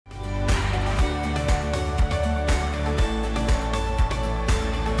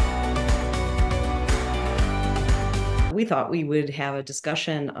we thought we would have a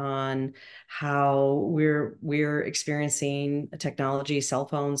discussion on how we're experiencing technology, cell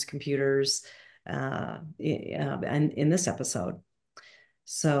phones, computers, and in this episode.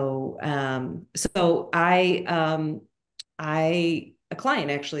 So a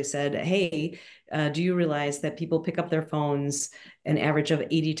client actually said, "Hey, do you realize that people pick up their phones an average of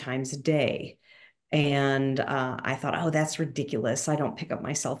 80 times a day?" And I thought, oh, that's ridiculous. I don't pick up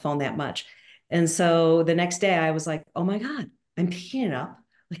my cell phone that much. And so the next day I was like, oh my God, I'm picking it up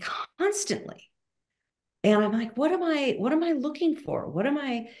like constantly. And I'm like, what am I looking for?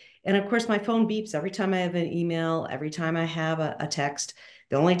 And of course, my phone beeps every time I have an email, every time I have a text.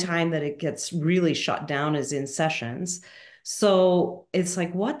 The only time that it gets really shut down is in sessions. So it's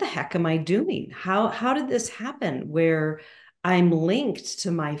like, what the heck am I doing? How did this happen where I'm linked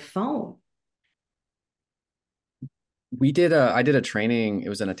to my phone? I did a training. It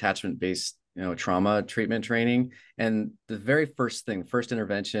was an attachment based, trauma treatment training. And the very first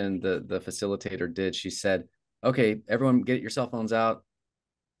intervention the facilitator did, she said, okay, everyone get your cell phones out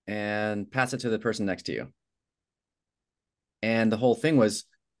and pass it to the person next to you. And the whole thing was,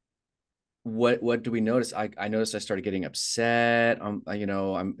 what do we notice? I noticed I started getting upset.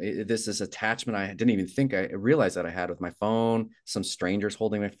 This attachment I didn't even think I realized that I had with my phone. Some strangers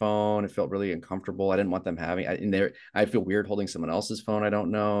holding my phone. It felt really uncomfortable. I didn't want them having. I feel weird holding someone else's phone. I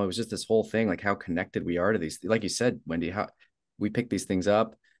don't know. It was just this whole thing, like how connected we are to these. Like you said, Wendy, how we pick these things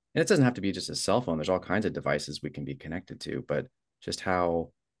up, and it doesn't have to be just a cell phone. There's all kinds of devices we can be connected to, but just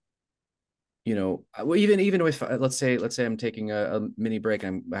how well, even if let's say I'm taking a mini break,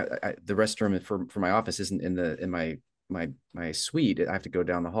 the restroom for my office isn't in my suite. I have to go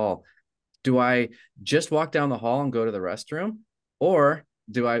down the hall. Do I just walk down the hall and go to the restroom, or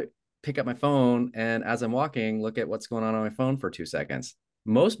do I pick up my phone and as I'm walking look at what's going on my phone for 2 seconds?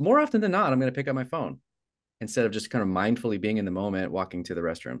 More often than not, I'm going to pick up my phone instead of just kind of mindfully being in the moment walking to the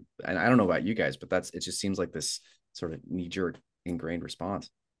restroom. And I don't know about you guys, but it just seems like this sort of knee jerk ingrained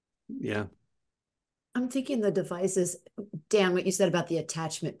response. Yeah. I'm thinking the devices, Dan, what you said about the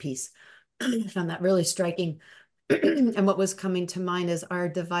attachment piece, I found that really striking. And what was coming to mind is our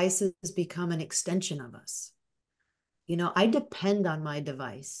devices become an extension of us. I depend on my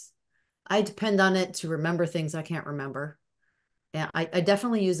device. I depend on it to remember things I can't remember. And I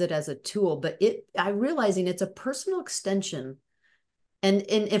definitely use it as a tool, but I'm realizing it's a personal extension. And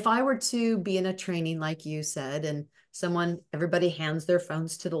if I were to be in a training, like you said, and everybody hands their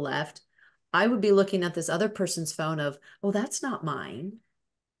phones to the left, I would be looking at this other person's phone of, oh, that's not mine.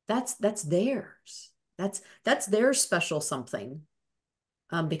 That's theirs. That's their special something.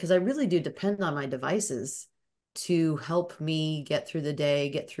 Because I really do depend on my devices to help me get through the day,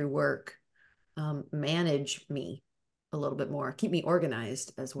 get through work, manage me a little bit more, keep me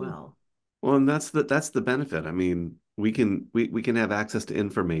organized as well. Well, and that's the benefit. I mean, we can have access to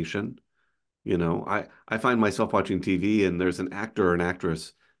information. I find myself watching TV and there's an actor or an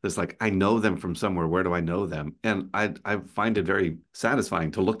actress that's like, I know them from somewhere. Where do I know them? And I find it very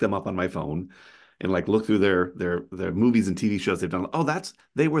satisfying to look them up on my phone and like look through their movies and TV shows they've done. Oh,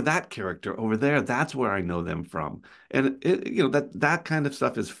 they were that character over there. That's where I know them from. And that kind of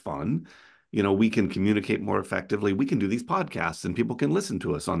stuff is fun. We can communicate more effectively. We can do these podcasts and people can listen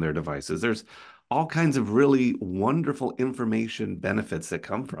to us on their devices. There's all kinds of really wonderful information benefits that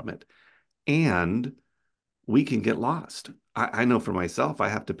come from it. And we can get lost. I know for myself, I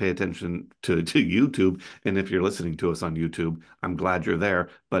have to pay attention to YouTube. And if you're listening to us on YouTube, I'm glad you're there.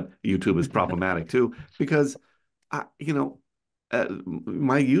 But YouTube is problematic too, because my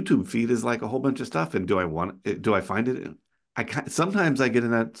YouTube feed is like a whole bunch of stuff. And do I find it? Sometimes I get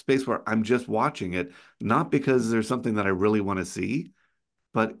in that space where I'm just watching it, not because there's something that I really want to see,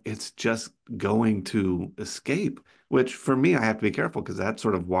 but it's just going to escape, which for me, I have to be careful because that's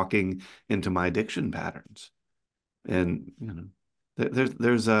sort of walking into my addiction patterns. And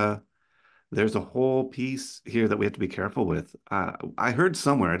there's a whole piece here that we have to be careful with. I heard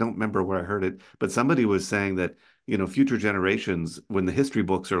somewhere, I don't remember where I heard it, but somebody was saying that future generations, when the history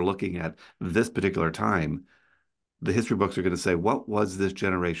books are looking at this particular time, the history books are going to say, what was this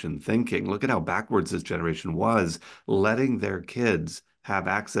generation thinking? Look at how backwards this generation was, letting their kids have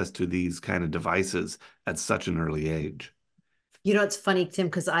access to these kind of devices at such an early age. It's funny, Tim,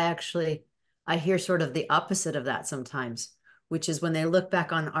 because I hear sort of the opposite of that sometimes, which is when they look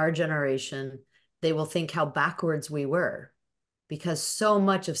back on our generation, they will think how backwards we were because so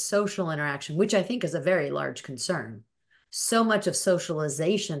much of social interaction, which I think is a very large concern, so much of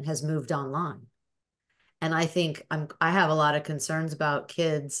socialization has moved online. And I think I have a lot of concerns about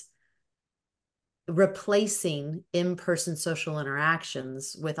kids replacing in-person social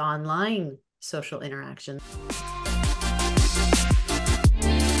interactions with online social interactions.